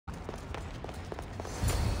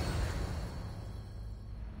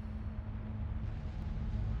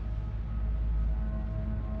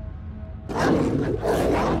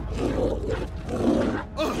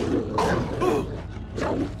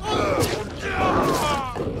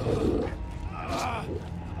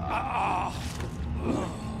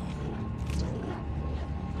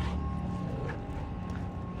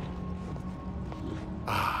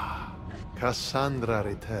Cassandra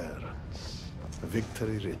returns,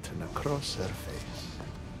 victory written across her face.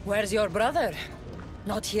 Where's your brother?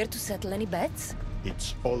 Not here to settle any bets?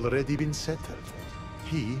 It's already been settled.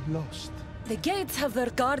 He lost. The gates have their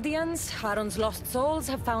guardians, Harron's lost souls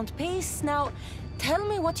have found peace. Now, tell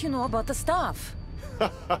me what you know about the staff.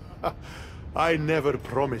 I never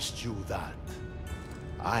promised you that.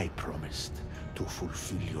 I promised to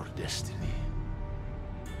fulfill your destiny.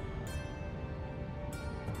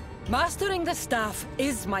 Mastering the staff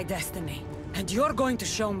is my destiny, and you're going to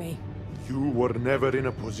show me. You were never in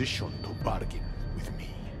a position to bargain with me.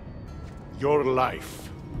 Your life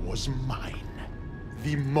was mine.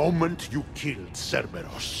 The moment you killed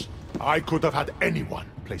Cerberus, I could have had anyone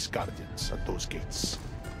place guardians at those gates.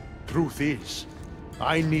 Truth is,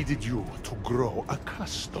 I needed you to grow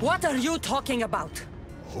accustomed. What are you talking about?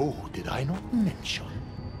 Oh, did I not mention?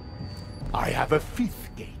 I have a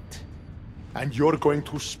fifth gate. And you're going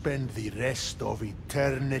to spend the rest of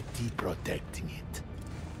eternity protecting it.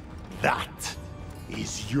 That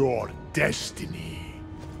is your destiny.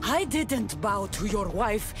 I didn't bow to your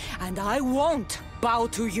wife, and I won't bow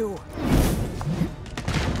to you.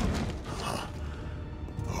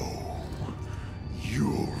 Oh,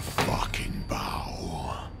 you'll fucking bow.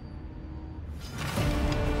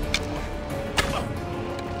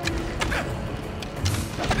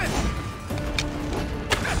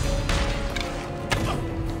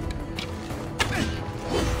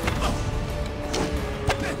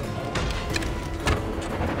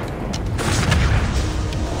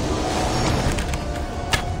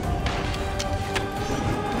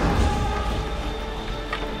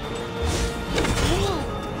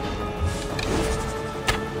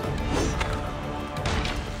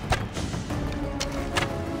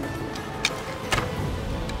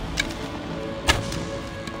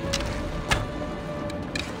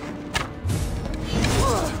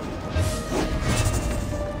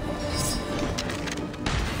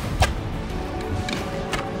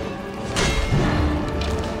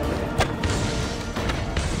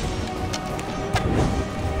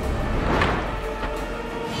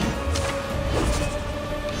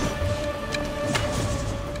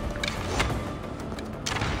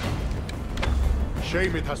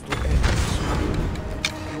 Shame it has to end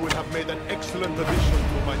soon. You would have made an excellent addition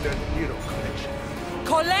to my dead hero collection.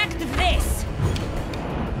 Collect this!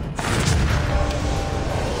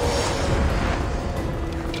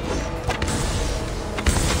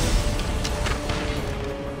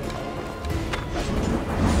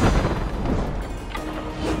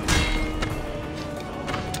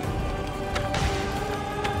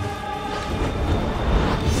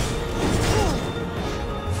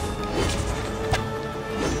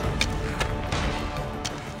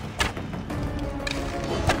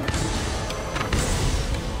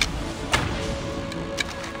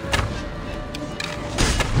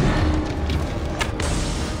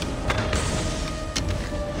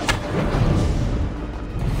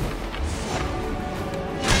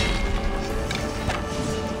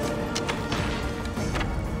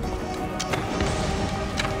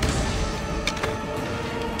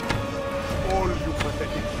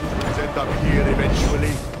 Here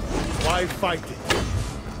eventually. Why fight it?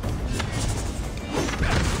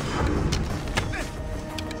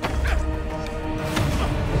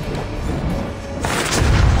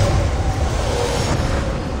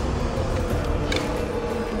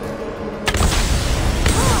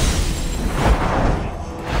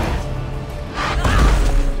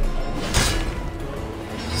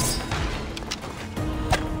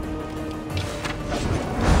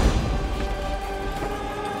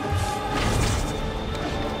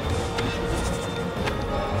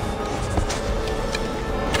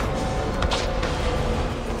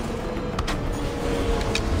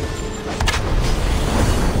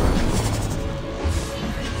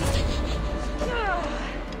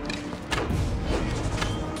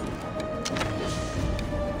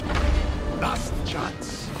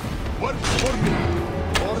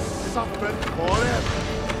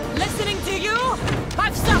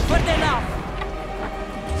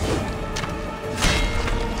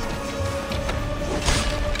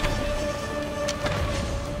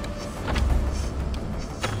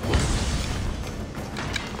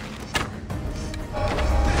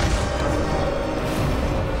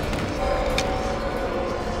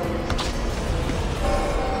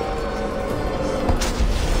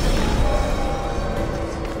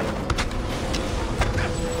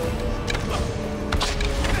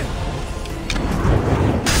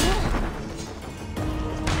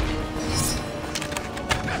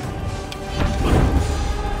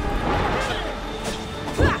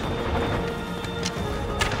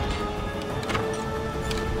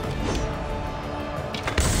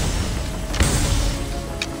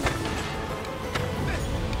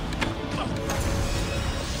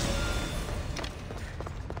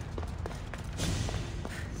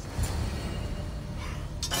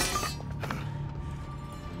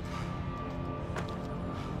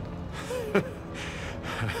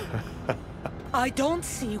 I don't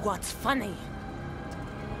see what's funny.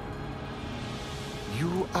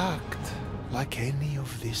 You act like any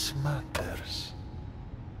of this matters.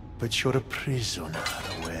 But you're a prisoner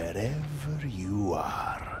wherever you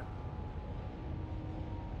are.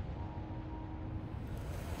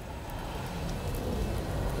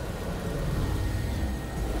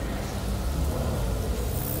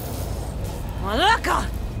 Malaka!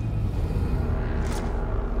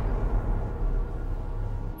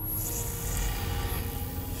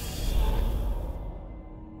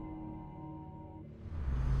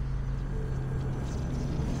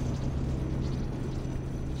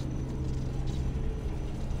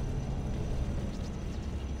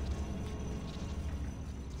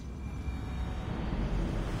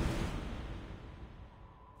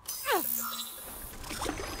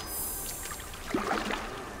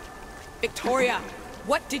 Victoria,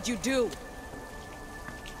 what did you do?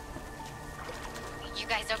 You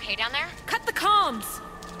guys okay down there? Cut the comms!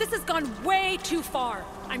 This has gone way too far.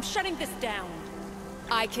 I'm shutting this down.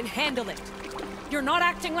 I can handle it. You're not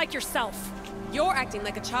acting like yourself. You're acting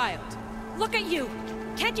like a child. Look at you!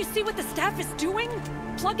 Can't you see what the staff is doing?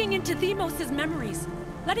 Plugging into Themos' memories.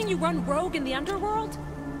 Letting you run rogue in the underworld?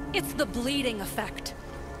 It's the bleeding effect.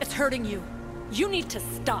 It's hurting you. You need to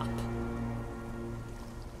stop.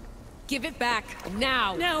 Give it back,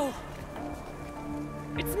 now! No!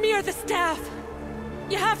 It's me or the staff!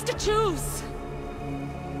 You have to choose!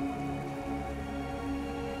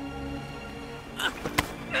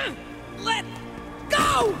 Let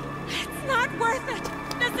go! It's not worth it!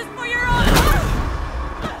 This is for your own...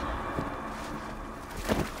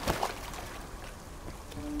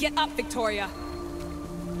 Get up, Victoria!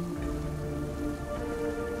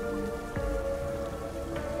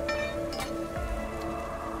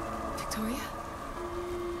 Victoria?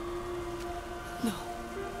 No.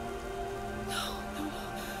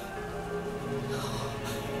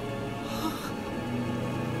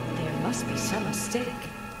 There must be some mistake.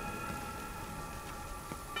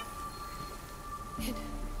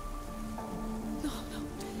 No.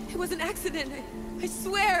 It was an accident. I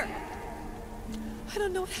swear. I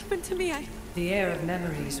don't know what happened to me. The heir of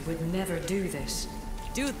memories would never do this.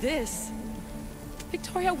 Do this?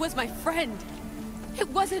 Victoria was my friend. It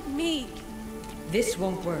wasn't me. This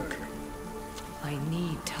won't work. I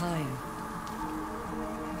need time.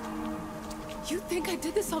 You think I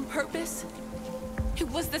did this on purpose? It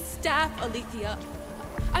was the staff, Alethea.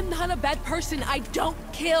 I'm not a bad person. I don't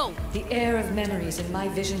kill. The heir of memories in my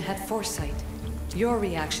vision had foresight. Your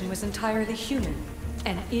reaction was entirely human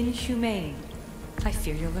and inhumane. I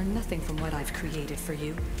fear you'll learn nothing from what I've created for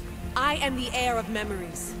you. I am the heir of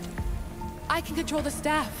memories. I can control the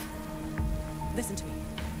staff. Listen to me.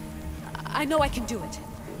 I know I can do it.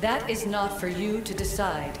 That is not for you to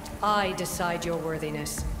decide. I decide your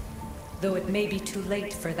worthiness. Though it may be too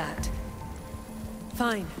late for that.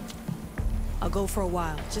 Fine. I'll go for a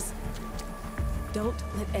while. Just don't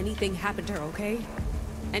let anything happen to her, okay?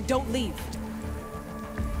 And don't leave.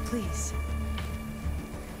 Please.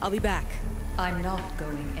 I'll be back. I'm not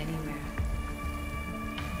going anywhere.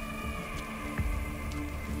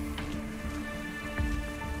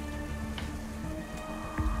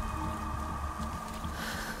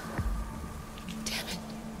 Damn it.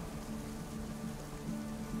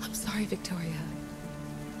 I'm sorry, Victoria.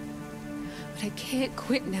 But I can't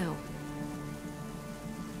quit now.